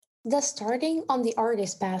Does starting on the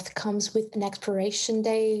artist path comes with an expiration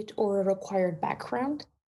date or a required background?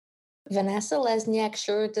 Vanessa Lesniak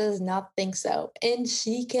sure does not think so, and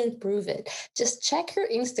she can prove it. Just check her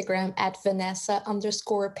Instagram at Vanessa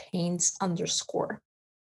underscore paints underscore.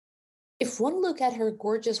 If one look at her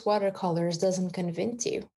gorgeous watercolors doesn't convince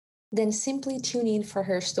you, then simply tune in for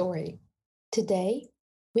her story. Today,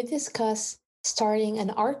 we discuss starting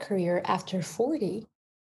an art career after 40,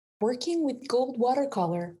 working with gold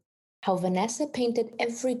watercolor, how Vanessa painted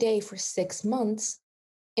every day for 6 months,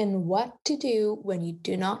 and what to do when you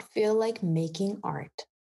do not feel like making art.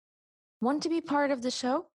 Want to be part of the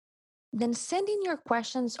show? Then send in your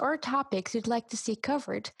questions or topics you'd like to see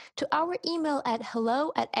covered to our email at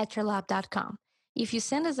hello@etralab.com. If you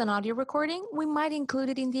send us an audio recording, we might include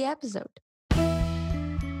it in the episode.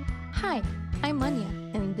 Hi, I'm Anya,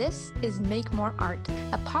 and this is Make More Art,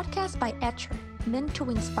 a podcast by Etcher, meant to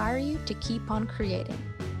inspire you to keep on creating.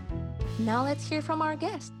 Now let's hear from our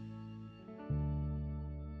guest.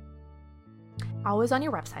 I was on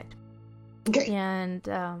your website. Okay. And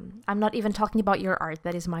I'm not even talking about your art.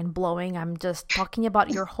 That is mind-blowing. I'm just talking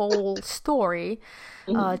about your whole story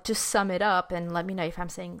to sum it up and let me know if I'm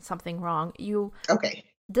saying something wrong. You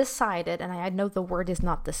decided, and I know the word is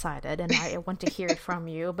not decided, and I want to hear it from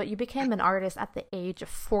you, but you became an artist at the age of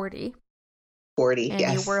 40. 40, and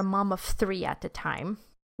yes. You were a mom of 3 at the time.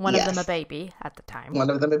 One of them a baby at the time. One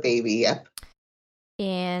of them a baby, yep.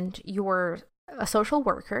 And you were a social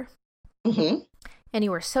worker. Mm-hmm. And you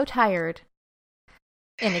were so tired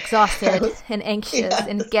and exhausted and anxious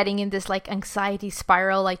and getting in this like anxiety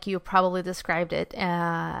spiral, like you probably described it.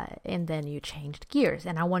 And then you changed gears.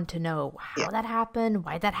 And I want to know how that happened,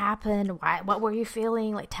 why that happened, what were you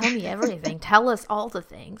feeling? Like, tell me everything. Tell us all the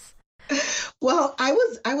things. Well, I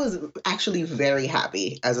was actually very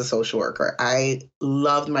happy as a social worker. I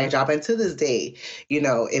loved my job. And to this day,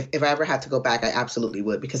 if I ever had to go back, I absolutely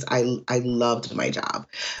would, because I loved my job.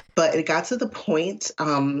 But it got to the point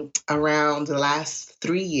around the last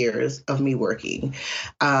 3 years of me working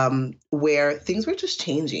where things were just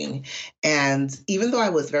changing. And even though I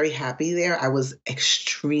was very happy there, I was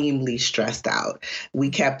extremely stressed out. We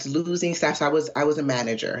kept losing staff. So I was a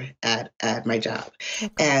manager at my job.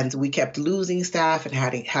 Okay. And we kept losing staff and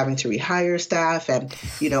having to rehire staff. And,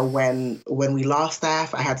 when we lost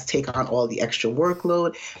staff, I had to take on all the extra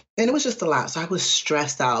workload. And it was just a lot. So I was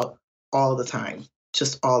stressed out all the time.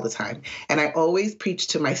 Just all the time. And I always preach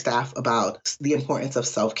to my staff about the importance of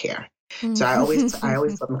self-care. So I always tell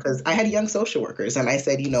them, because I had young social workers, and I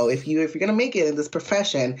said, if you're going to make it in this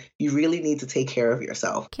profession, you really need to take care of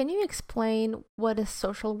yourself. Can you explain what a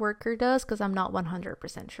social worker does? Because I'm not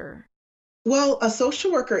 100% sure. Well, a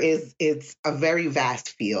social worker it's a very vast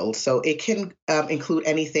field. So it can include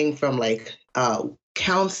anything from like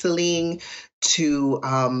counseling to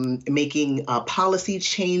making policy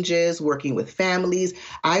changes, working with families.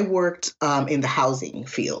 I worked in the housing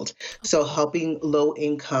field, so helping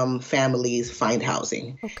low-income families find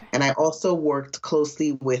housing. Okay. And I also worked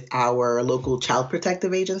closely with our local child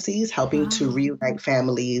protective agencies, helping to reunite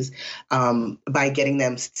families by getting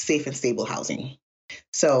them safe and stable housing.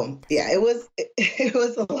 So yeah, it was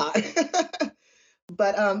a lot.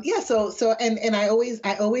 But so I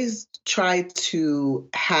always try to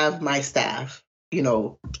have my staff,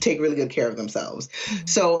 take really good care of themselves. Mm-hmm.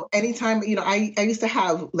 So anytime, I used to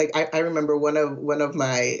have, like, I remember one of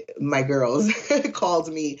my girls called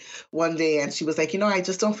me one day, and she was like, I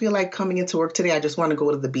just don't feel like coming into work today. I just want to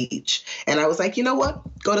go to the beach. And I was like, you know what?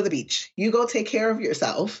 Go to the beach. You go take care of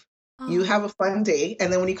yourself. You have a fun day.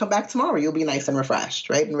 And then when you come back tomorrow, you'll be nice and refreshed,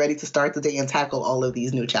 right? And ready to start the day and tackle all of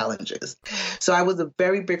these new challenges. So I was a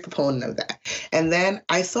very big proponent of that. And then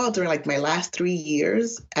I saw during like my last 3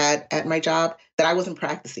 years at my job that I wasn't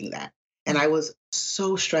practicing that. And I was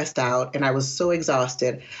so stressed out and I was so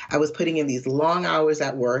exhausted. I was putting in these long hours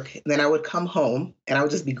at work. And then I would come home and I would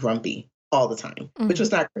just be grumpy all the time, which was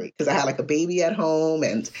not great because I had like a baby at home,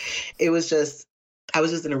 and I was just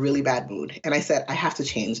in a really bad mood. And I said, I have to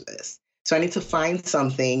change this. So I need to find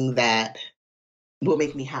something that will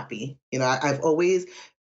make me happy. I've always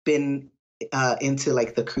been into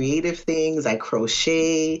like the creative things. I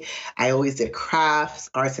crochet. I always did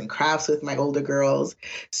arts and crafts with my older girls.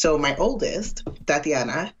 So my oldest,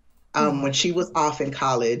 Tatiana, when she was off in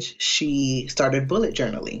college, she started bullet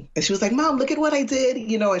journaling. And she was like, Mom, look at what I did,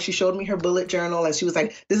 and she showed me her bullet journal. And she was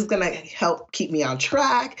like, this is going to help keep me on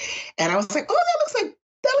track. And I was like, oh,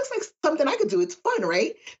 that looks like something I could do. It's fun,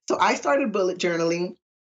 right? So I started bullet journaling.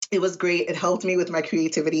 It was great. It helped me with my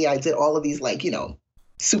creativity. I did all of these, like,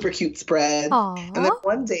 super cute spreads. Aww. And then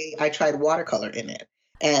one day I tried watercolor in it.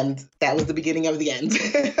 And that was the beginning of the end.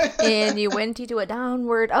 And you went into a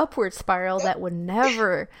upward spiral that would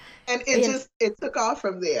never. And And it took off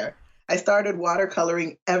from there. I started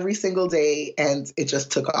watercoloring every single day and it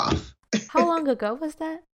just took off. how long ago was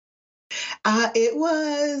that? It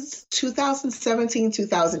was 2017,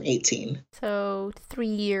 2018. So 3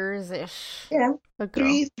 years-ish Yeah. ago.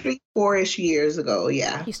 Three, 4-ish years ago.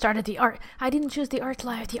 Yeah. You started the art. I didn't choose the art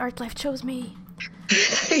life. The art life chose me.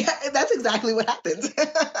 Yeah, that's exactly what happened.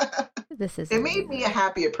 This is. It made me a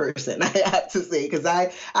happier person, I have to say, because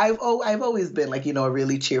I've always been like, a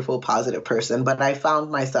really cheerful, positive person, but I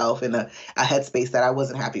found myself in a headspace that I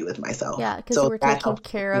wasn't happy with myself. Yeah, because you were taking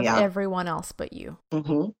care of me out. everyone else but you.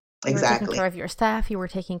 Mm-hmm. You were Exactly. taking care of your staff. You were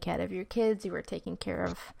taking care of your kids. You were taking care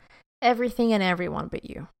of everything and everyone but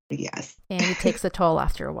you. Yes. And it takes a toll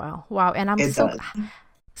after a while. Wow. And It does.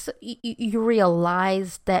 so you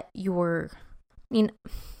realized that you were. I mean,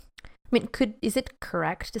 is it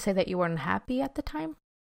correct to say that you weren't happy at the time?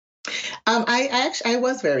 I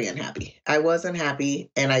was very unhappy. I was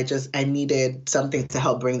unhappy, and I needed something to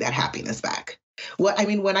help bring that happiness back. Well, I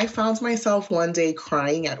mean, when I found myself one day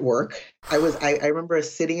crying at work, I remember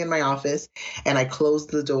sitting in my office and I closed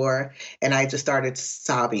the door and I just started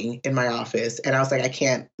sobbing in my office. And I was like,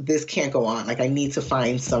 this can't go on. Like, I need to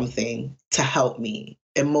find something to help me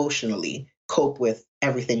emotionally cope with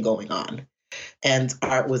everything going on. And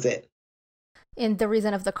art was it. And the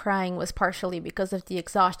reason of the crying was partially because of the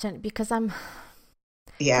exhaustion, because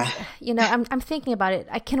Yeah. I'm thinking about it.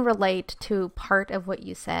 I can relate to part of what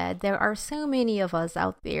you said. There are so many of us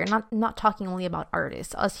out there, not talking only about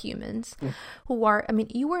artists, us humans, who are,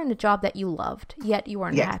 you were in a job that you loved, yet you were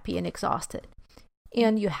unhappy and exhausted.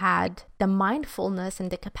 And you had the mindfulness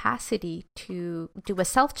and the capacity to do a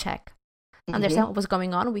self-check, understand what was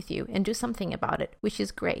going on with you, and do something about it, which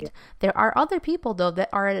is great. Yeah. There are other people, though, that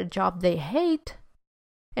are at a job they hate,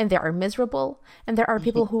 and they are miserable. And there are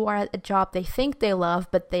people who are at a job they think they love,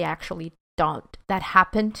 but they actually don't. That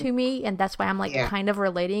happened to me, and that's why I'm kind of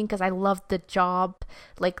relating, because I loved the job,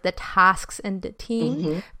 like the tasks and the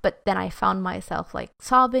team, but then I found myself like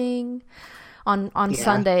sobbing on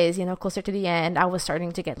Sundays, closer to the end. I was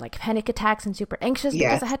starting to get like panic attacks and super anxious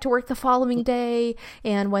because I had to work the following day,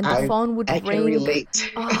 and when the phone would ring, can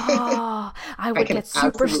relate. I would get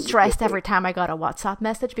super stressed every time I got a WhatsApp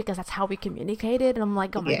message, because that's how we communicated, and I'm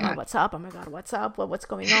like, oh my god, what's up? Oh my god, what's up? What's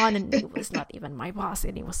going on? And it was not even my boss,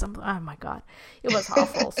 and it was some, oh my god, it was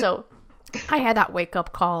awful. So I had that wake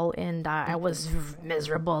up call, and I was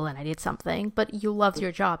miserable, and I did something. But you loved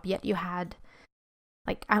your job, yet you had,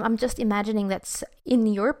 like, I'm just imagining that's in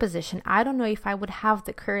your position. I don't know if I would have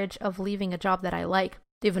the courage of leaving a job that I like,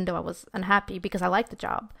 even though I was unhappy, because I like the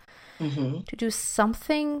job, to do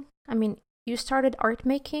something. You started art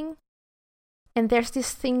making, and there's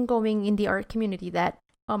this thing going in the art community that,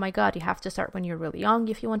 oh my god, you have to start when you're really young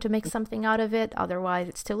if you want to make something out of it. Otherwise,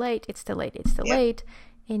 it's too late. It's too late. It's too late.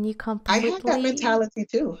 And you completely. I had that mentality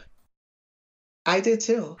too. I did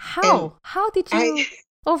too. How did you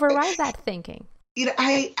override that thinking?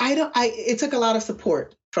 It took a lot of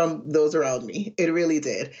support from those around me. It really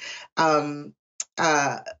did.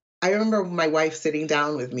 I remember my wife sitting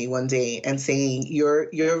down with me one day and saying,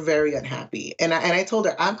 you're very unhappy. And I told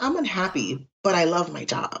her, I'm unhappy, but I love my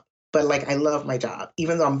job. But like, I love my job,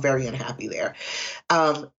 even though I'm very unhappy there.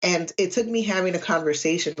 And it took me having a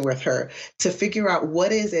conversation with her to figure out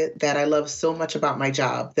what is it that I love so much about my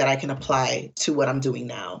job that I can apply to what I'm doing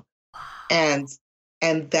now.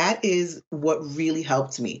 And that is what really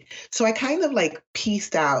helped me. So I kind of like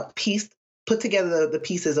put together the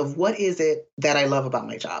pieces of what is it that I love about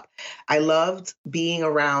my job. I loved being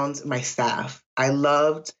around my staff. I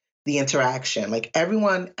loved the interaction. Like,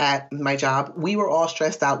 everyone at my job, we were all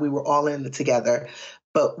stressed out. We were all in it together,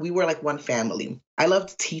 but we were like one family. I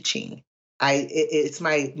loved teaching. It's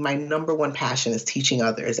my number one passion is teaching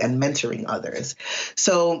others and mentoring others.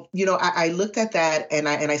 So, I looked at that and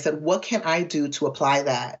I said, what can I do to apply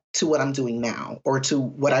that to what I'm doing now, or to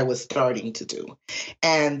what I was starting to do?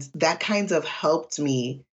 And that kind of helped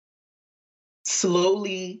me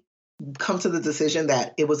slowly come to the decision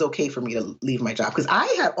that it was okay for me to leave my job, because I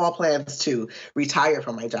had all plans to retire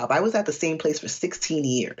from my job. I was at the same place for 16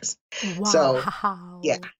 years. Wow. So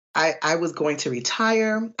yeah. I was going to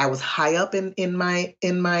retire. I was high up in my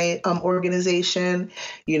organization.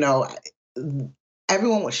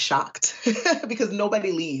 Everyone was shocked because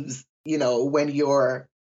nobody leaves, when you're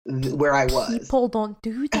where I was. People don't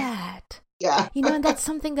do that. Yeah. And that's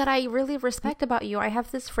something that I really respect about you. I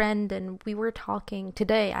have this friend, and we were talking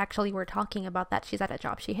today. Actually, we're talking about that. She's at a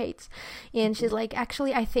job she hates. And she's like,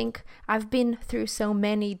 actually, I think I've been through so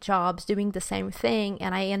many jobs doing the same thing,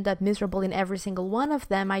 and I end up miserable in every single one of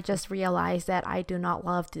them. I just realized that I do not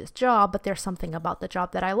love this job, but there's something about the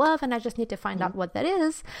job that I love, and I just need to find out what that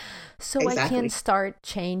is so I can start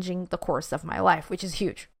changing the course of my life, which is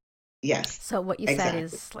huge. Yes. So what you said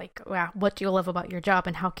is like, wow, what do you love about your job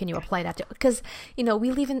and how can you apply that to, because, we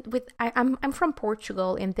live I'm from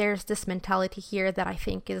Portugal, and there's this mentality here that I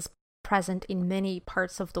think is present in many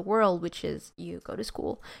parts of the world, which is you go to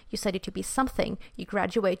school, you study to be something, you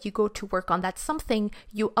graduate, you go to work on that something,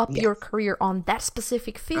 you up your career on that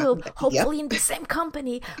specific field, hopefully in the same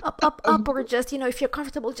company, up, or just, if you're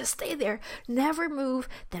comfortable, just stay there, never move,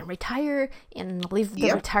 then retire and live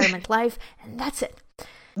the retirement life, and that's it.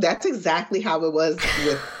 That's exactly how it was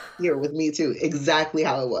with me too. Exactly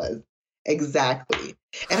how it was. Exactly.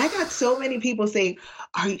 And I got so many people saying,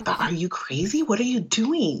 are you crazy? What are you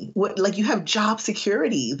doing? What, like, you have job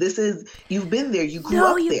security. You've been there. You grew up there.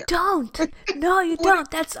 No, you don't. No, you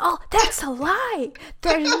don't. That's a lie.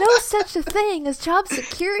 There's no such a thing as job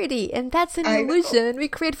security. And that's an illusion we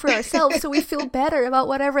create for ourselves so we feel better about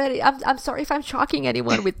whatever it is. I'm sorry if I'm shocking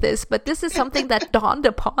anyone with this, but this is something that dawned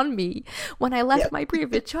upon me when I left my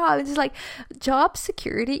previous job. It's like, job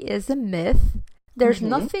security is a myth. There's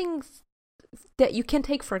nothing that you can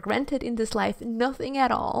take for granted in this life, nothing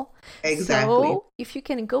at all. Exactly. So if you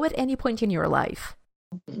can go at any point in your life,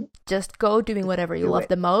 just go doing whatever you love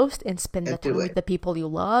the most and spend the time with the people you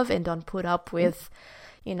love, and don't put up with,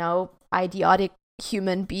 idiotic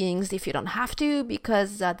human beings if you don't have to,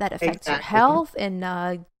 because that affects your health,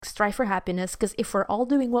 and strive for happiness, because if we're all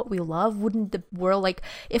doing what we love, wouldn't the world, like,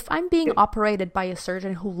 if I'm being operated by a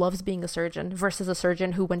surgeon who loves being a surgeon versus a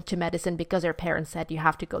surgeon who went to medicine because their parents said you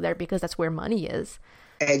have to go there because that's where money is.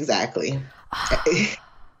 Exactly.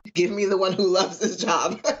 Give me the one who loves this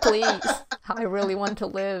job. Please. I really want to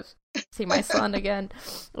live, see my son again.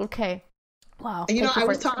 Okay. Wow. I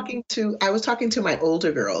was talking to my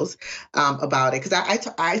older girls about it,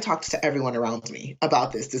 because I talked to everyone around me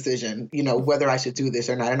about this decision, whether I should do this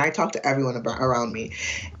or not. And I talked to everyone around me.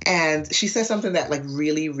 And she said something that like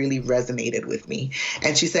really, really resonated with me.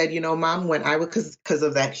 And she said, Mom, when I was, because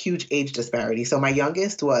of that huge age disparity. So my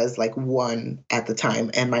youngest was like 1 at the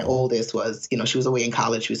time. And my oldest was, she was away in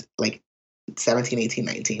college. She was like 17, 18,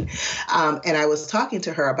 19. And I was talking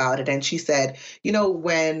to her about it, and she said,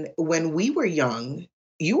 when we were young,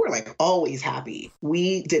 you were like always happy.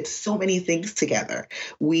 We did so many things together.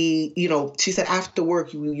 She said after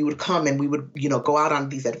work, you would come and we would, go out on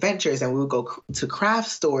these adventures, and we would go to craft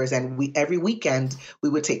stores, and every weekend we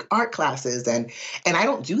would take art classes. And I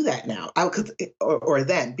don't do that now or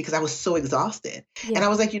then, because I was so exhausted. Yeah. And I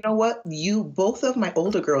was like, you know what? Both of my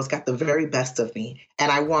older girls got the very best of me.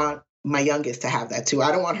 And I want my youngest to have that too.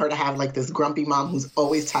 I don't want her to have like this grumpy mom who's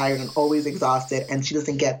always tired and always exhausted, and she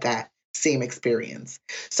doesn't get that same experience.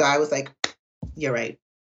 So I was like, you're right.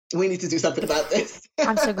 We need to do something about this.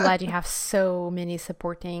 I'm so glad you have so many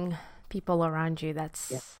supporting people around you.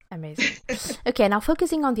 That's amazing. Okay, now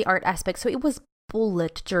focusing on the art aspect. So it was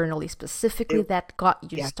bullet journaling specifically that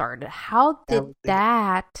got you started. How did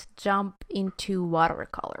that jump into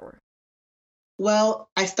watercolor? Well,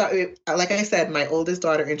 I started, like I said, my oldest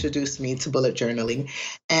daughter introduced me to bullet journaling,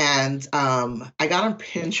 and I got on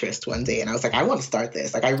Pinterest one day, and I was like, I want to start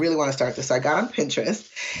this. Like, I really want to start this. So I got on Pinterest,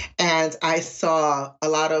 and I saw a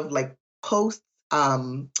lot of like posts. I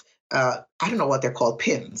don't know what they're called,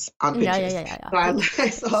 pins on Pinterest. Yeah. So I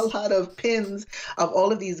saw a lot of pins of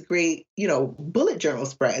all of these great, bullet journal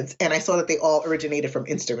spreads, and I saw that they all originated from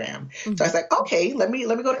Instagram. Mm-hmm. So I was like, okay, let me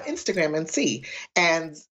go to Instagram and see.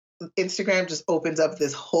 And Instagram just opens up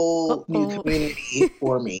this whole new community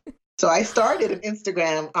for me. So I started an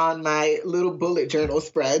Instagram on my little bullet journal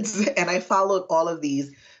spreads, and I followed all of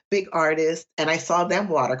these big artists, and I saw them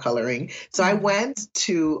watercoloring. So I went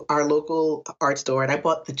to our local art store, and I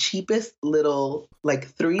bought the cheapest little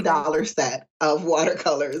like $3 set of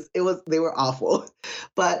watercolors. They were awful,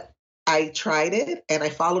 but I tried it, and I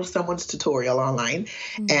followed someone's tutorial online,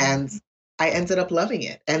 and I ended up loving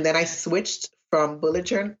it. And then I switched from bullet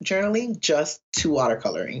journaling just to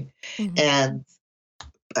watercoloring. And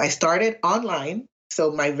I started online.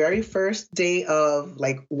 So my very first day of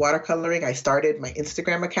like watercoloring, I started my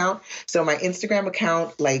Instagram account. So my Instagram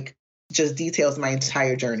account like just details my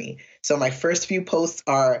entire journey. So my first few posts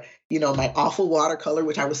are, my awful watercolor,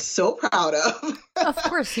 which I was so proud of. Of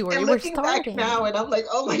course you were. And You were looking back starting. now, and I'm like,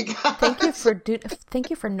 oh my god. Thank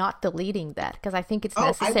you for not deleting that, because I think it's Oh, I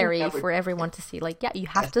would necessary never. for everyone to see. Like, yeah, you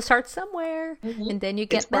have Yes. to start somewhere, Mhm. and then you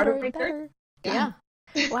It's get part better of my and journey. better. Yeah.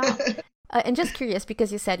 Yeah. Wow. And just curious,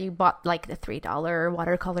 because you said you bought like the $3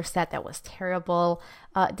 watercolor set that was terrible.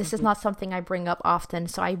 This is Mhm. not something I bring up often,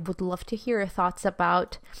 so I would love to hear your thoughts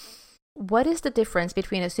about what is the difference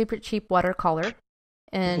between a super cheap watercolor Mhm.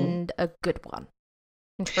 and a good one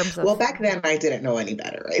in terms Well, of, back then I didn't know any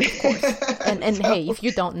better, right? of course. And hey, So if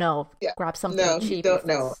you don't know, yeah, grab something no, you cheap don't if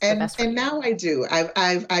know. it's the And best for you. now I do.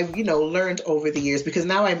 I've learned over the years, because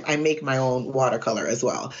now I make my own watercolor as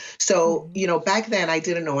well. So, Mhm. back then I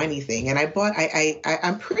didn't know anything, and I bought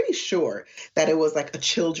I'm pretty sure that it was like a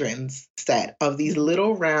children's set of these Mhm.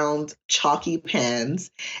 little round chalky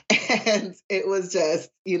pens, and it was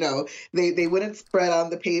just, they wouldn't spread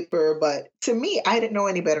on the paper, but to me I didn't know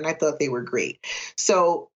any better, and I thought they were great. So,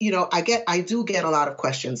 I do get a lot of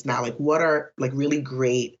questions now, like what are like really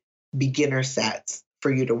great beginner sets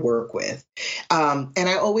for you to work with. And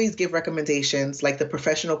I always give recommendations, like the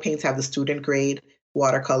professional paints have the student grade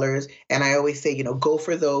watercolors. And I always say, go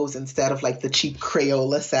for those instead of like the cheap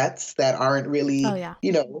Crayola sets that aren't Oh really, yeah.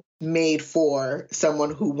 made for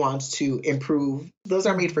someone who wants to improve. Those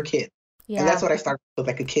are made for Mhm. kids. And that's Yeah. what I started with,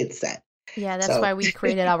 like a kid set. Yeah, that's So why we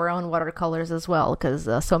created our own watercolors as well, because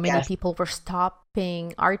so many yes, people were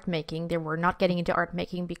stopping art making. They were not getting into art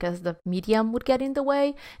making because the medium would get in the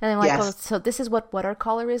way. And I'm like, oh, yes, so this is what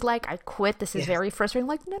watercolor is like. I quit. This is yes. very frustrating.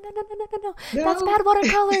 Like, no, no, no, no, no, no, no. That's No. bad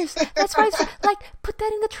watercolors. That's why it's like, put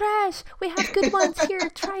that in the trash. We have good ones here.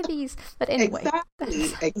 Try these. But anyway,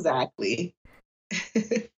 Exactly. Exactly.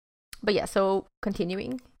 but yeah, so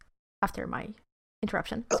continuing after my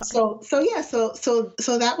interruption. Sorry.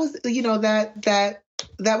 So that was,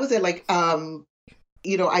 that was it. Like, I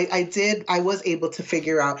was able to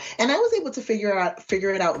figure out, and I was able to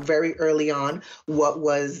figure it out very early on what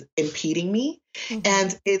was impeding me. Mhm.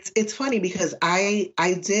 And it's funny because I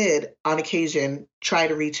did on occasion try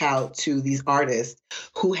to reach out to these artists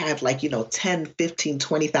who had like, 10, 15,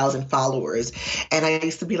 20,000 followers. And I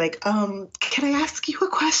used to be like, can I ask you a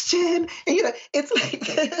question? And, it's like,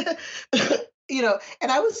 and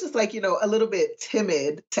I was just like, a little bit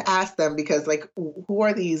timid to ask them, because like, who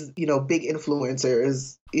are these, big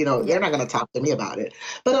influencers? They're Yeah. not going to talk to me about it.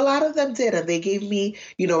 But a lot of them did. And they gave me,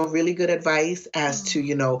 really good advice as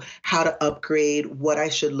to, how to upgrade, what I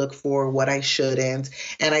should look for, what I shouldn't.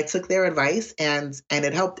 And I took their advice, and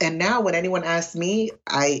it helped. And now when anyone asks me,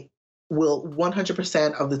 I will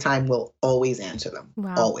 100% of the time will always answer them.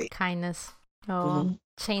 Wow. Always. Kindness. Oh, Mhm.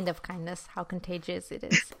 chain of kindness. How contagious it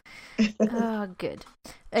is. Oh, good.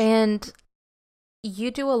 And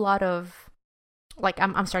you do a lot of, like,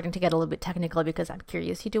 I'm starting to get a little bit technical because I'm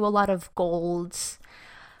curious. You do a lot of golds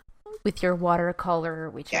with your watercolor,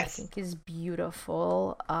 which I Yes. think is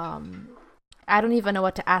beautiful. I don't even know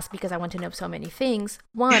what to ask because I want to know so many things.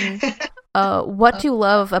 One, what do you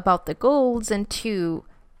love about the golds? And two,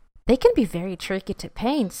 they can be very tricky to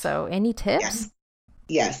paint. So any tips? Yes.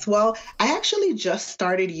 Yes. Well, I actually just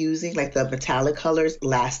started using like the metallic colors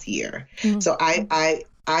last year. Mhm. So I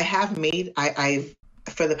have made I've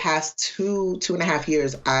for the past 2.5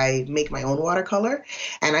 years, I make my own watercolor,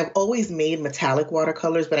 and I've always made metallic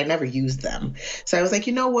watercolors, but I never used them. So I was like,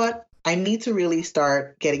 you know what? I need to really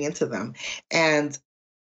start getting into them. And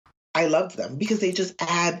I loved them because they just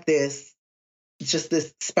add this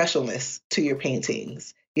specialness to your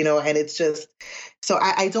paintings, and it's just, so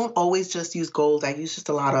I don't always just use gold. I use just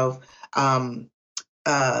a lot of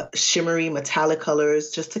shimmery metallic colors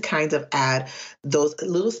just to kind of add those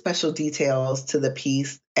little special details to the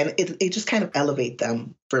piece. And it just kind of elevate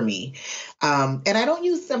them for me. And I don't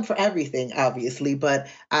use them for everything, obviously, but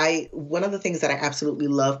one of the things that I absolutely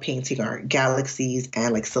love painting are galaxies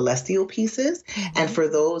and like celestial pieces. Mhm. And for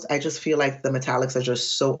those, I just feel like the metallics are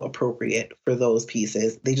just so appropriate for those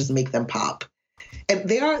pieces. They just make them pop. And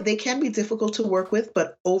they can be difficult to work with,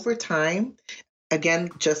 but over time, again,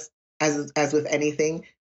 just as with anything,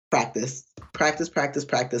 practice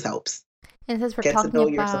helps. And since we're Get to talking know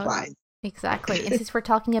your about supplies. exactly, and since we're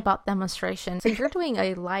talking about demonstration, so you're doing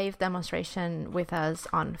a live demonstration with us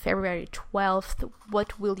on February 12th.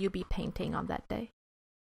 What will you be painting on that day?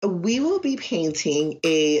 We will be painting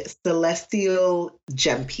a celestial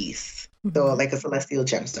gem piece. So Mhm. like a celestial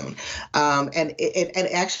gemstone. And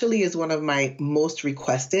it actually is one of my most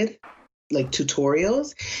requested like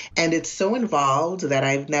tutorials, and it's so involved that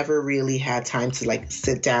I've never really had time to like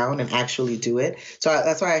sit down and actually do it. So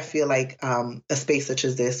that's why I feel like a space such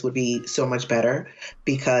as this would be so much better,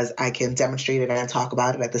 because I can demonstrate it and talk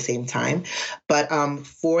about it at the same time. But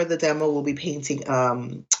for the demo, we'll be painting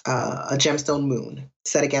a gemstone moon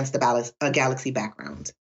set against a galaxy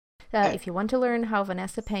background. If you want to learn how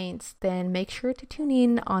Vanessa paints, then make sure to tune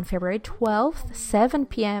in on February 12th, 7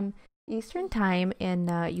 p.m. Eastern Time,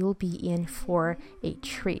 and you'll be in for a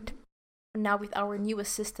treat. Now, with our new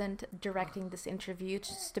assistant directing this interview,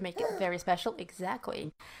 just to make it very special,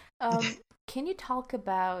 exactly. Can you talk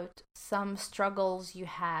about some struggles you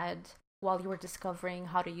had while you were discovering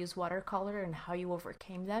how to use watercolor and how you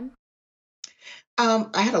overcame them?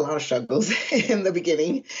 I had a lot of struggles in the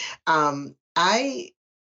beginning. I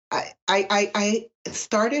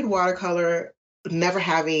started watercolor never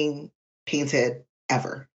having painted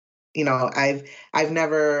ever. You know, I've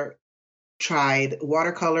never tried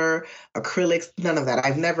watercolor, acrylics, none of that.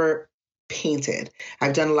 I've never painted.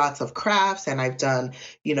 I've done lots of crafts, and I've done,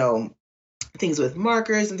 you know, things with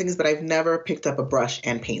markers and things, but I've never picked up a brush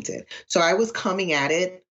and painted. So I was coming at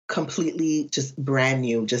it completely just brand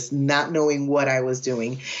new, just not knowing what I was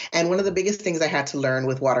doing. And one of the biggest things I had to learn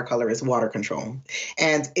with watercolor is water control.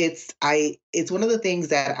 And it's one of the things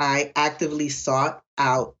that I actively sought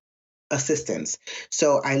out assistance.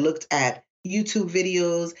 So I looked at YouTube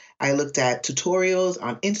videos, I looked at tutorials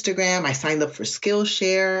on Instagram, I signed up for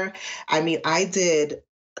Skillshare. I mean, I did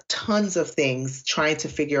tons of things trying to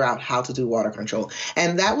figure out how to do water control.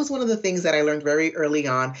 And that was one of the things that I learned very early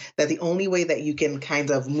on, that the only way that you can kind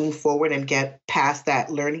of move forward and get past that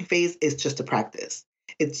learning phase is just to practice.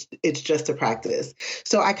 It's just a practice.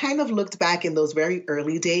 So I kind of looked back in those very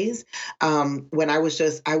early days when I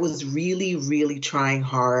was really, really trying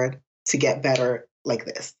hard to get better like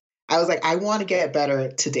this. I was like, I want to get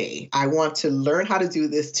better today. I want to learn how to do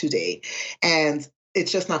this today. And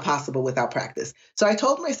it's just not possible without practice. So I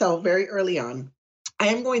told myself very early on, I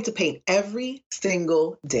am going to paint every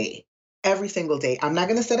single day. Every single day. I'm not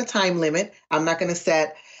going to set a time limit. I'm not going to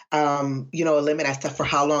set a limit as to for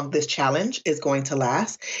how long this challenge is going to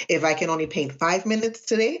last. If I can only paint 5 minutes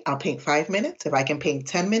today, I'll paint 5 minutes. If I can paint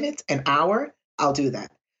 10 minutes, an hour, I'll do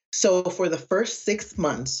that. So for the first 6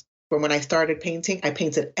 months, from when I started painting, I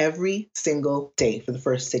painted every single day for the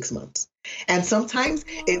first 6 months. And sometimes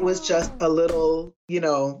it was just a little,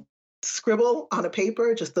 scribble on a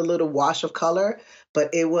paper, just a little wash of color.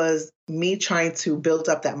 But it was me trying to build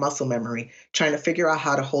up that muscle memory, trying to figure out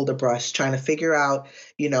how to hold a brush, trying to figure out,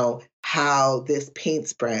 how this paint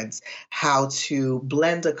spreads, how to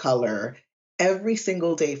blend a color, every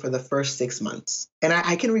single day for the first 6 months. And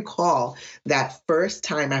I can recall that first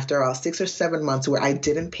time after about 6 or 7 months where I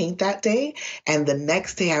didn't paint that day. And the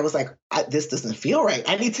next day I was like, this doesn't feel right.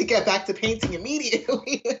 I need to get back to painting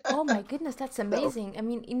immediately. Oh my goodness, that's amazing. I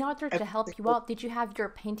mean, in order to help you out, did you have your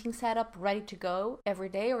painting setup ready to go every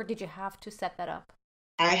day, or did you have to set that up?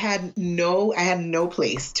 I had no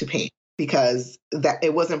place to paint, because that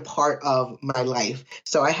it wasn't part of my life.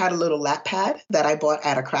 So I had a little lap pad that I bought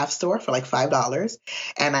at a craft store for like $5.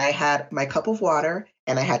 And I had my cup of water,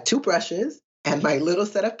 and I had 2 brushes and my little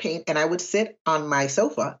set of paint. And I would sit on my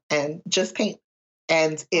sofa and just paint.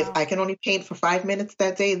 And if I can only paint for 5 minutes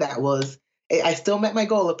that day, I still met my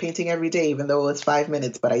goal of painting every day, even though it was 5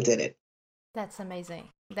 minutes, but I did it. That's amazing.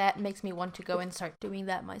 That makes me want to go and start doing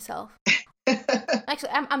that myself. Actually,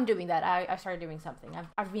 I'm doing that. I started doing something.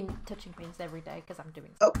 I've been touching paints every day because I'm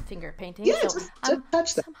doing finger painting. Yeah, so just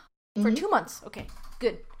touch them. For 2 months. Okay,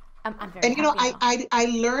 good. I'm very and happy I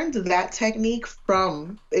learned that technique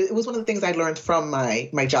it was one of the things I learned from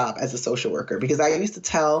my job as a social worker, because I used to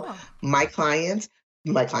tell my clients,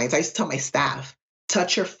 I used to tell my staff,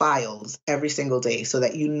 touch your files every single day so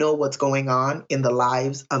that you know what's going on in the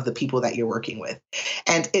lives of the people that you're working with.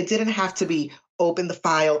 And it didn't have to be open the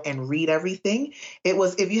file and read everything. It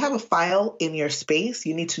was, if you have a file in your space,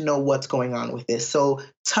 you need to know what's going on with this. So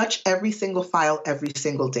touch every single file every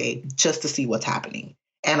single day just to see what's happening.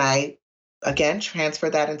 And I, again, transfer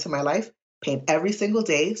that into my life, paint every single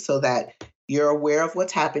day so that you're aware of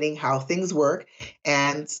what's happening, how things work,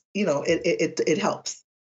 and, it helps.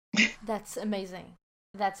 That's amazing.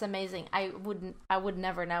 That's amazing. I would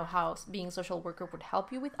never know how being a social worker would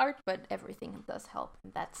help you with art, but everything does help.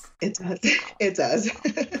 It does. It does.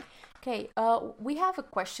 Okay, we have a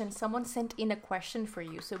question. Someone sent in a question for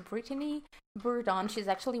you. So Brittany Bourdon, she's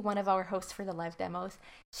actually one of our hosts for the live demos.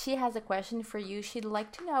 She has a question for you. She'd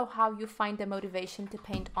like to know how you find the motivation to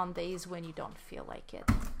paint on days when you don't feel like it.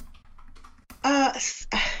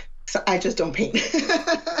 So I just don't paint.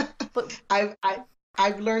 But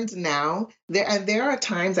I've learned now there are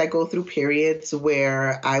times I go through periods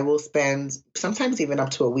where I will spend sometimes even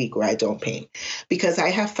up to a week where I don't paint, because I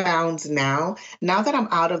have found now that I'm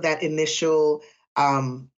out of that initial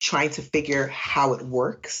trying to figure how it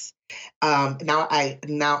works. Now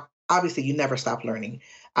obviously you never stop learning.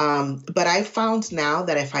 But I found now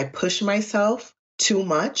that if I push myself too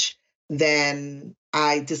much, then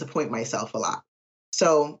I disappoint myself a lot.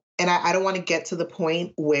 So, and I don't want to get to the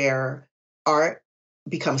point where art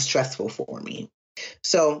becomes stressful for me.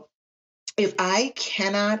 So if I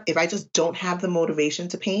just don't have the motivation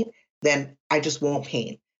to paint, then I just won't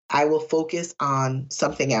paint. I will focus on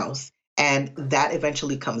something else, and that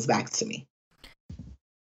eventually comes back to me.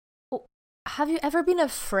 Have you ever been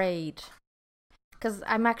afraid? Because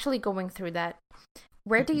I'm actually going through that.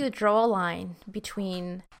 Where do you draw a line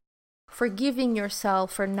between forgiving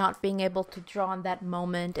yourself for not being able to draw in that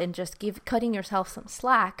moment and just cutting yourself some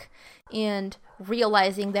slack, and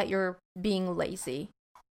realizing that you're being lazy?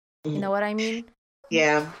 You know what I mean?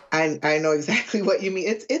 Yeah, I know exactly what you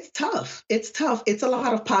mean. It's tough. It's tough. It's a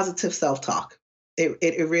lot of positive self-talk.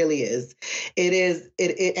 It really is. It is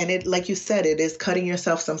and it, like you said, it is cutting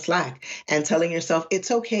yourself some slack and telling yourself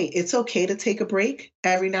it's okay. It's okay to take a break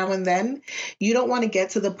every now and then. You don't want to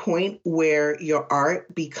get to the point where your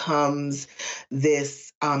art becomes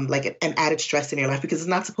this like an added stress in your life, because it's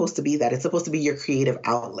not supposed to be that. It's supposed to be your creative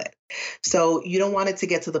outlet. So you don't want it to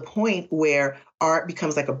get to the point where art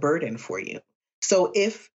becomes like a burden for you. So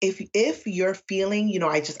if you're feeling,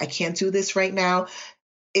 I can't do this right now,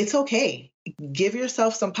 it's okay. Give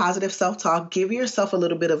yourself some positive self-talk. Give yourself a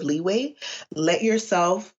little bit of leeway. Let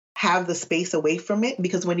yourself have the space away from it,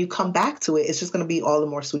 because when you come back to it, it's just going to be all the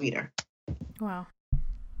more sweeter. Wow.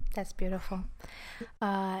 That's beautiful.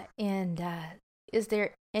 And is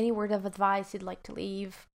there any word of advice you'd like to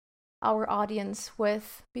leave our audience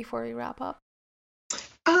with before we wrap up?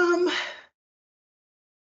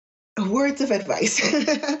 Words of advice.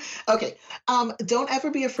 Okay. Don't ever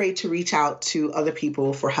be afraid to reach out to other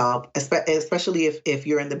people for help, especially if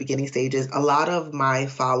you're in the beginning stages. A lot of my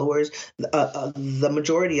followers, the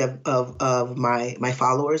majority of my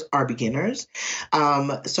followers are beginners.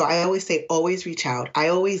 So I always say, always reach out. I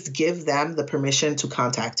always give them the permission to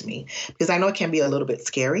contact me, because I know it can be a little bit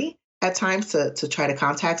scary at times to try to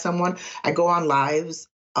contact someone. I go on lives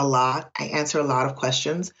a lot. I answer a lot of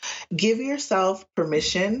questions. Give yourself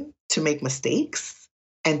permission to make mistakes,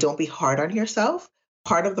 and don't be hard on yourself.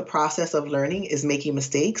 Part of the process of learning is making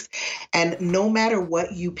mistakes. And no matter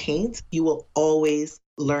what you paint, you will always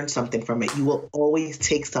learn something from it. You will always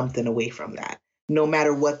take something away from that, no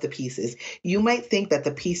matter what the piece is. You might think that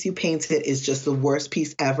the piece you painted is just the worst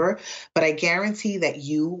piece ever, but I guarantee that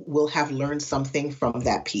you will have learned something from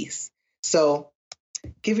that piece. So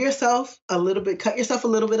cut yourself a little bit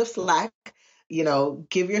of slack,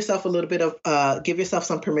 give yourself give yourself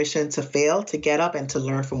some permission to fail, to get up, and to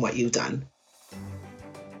learn from what you've done.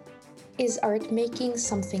 Is art making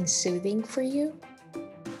something soothing for you?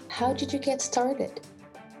 How did you get started?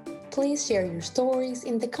 Please share your stories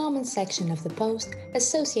in the comment section of the post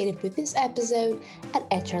associated with this episode at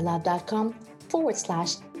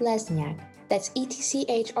etchrlab.com/Lesniak. That's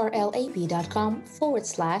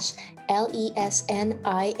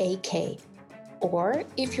etchrlab.com/LESNIAK. Or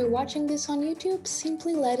if you're watching this on YouTube,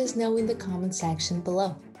 simply let us know in the comment section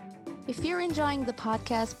below. If you're enjoying the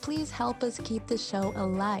podcast, please help us keep the show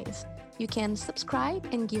alive. You can subscribe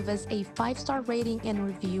and give us a 5-star rating and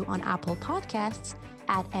review on Apple Podcasts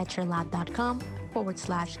at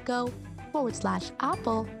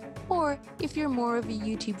etchrlab.com/go/Apple. Or if you're more of a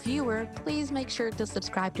YouTube viewer, please make sure to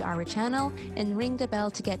subscribe to our channel and ring the bell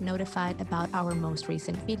to get notified about our most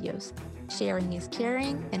recent videos. Sharing is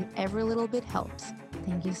caring, and every little bit helps.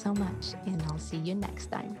 Thank you so much, and I'll see you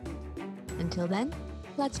next time. Until then,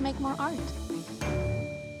 let's make more art.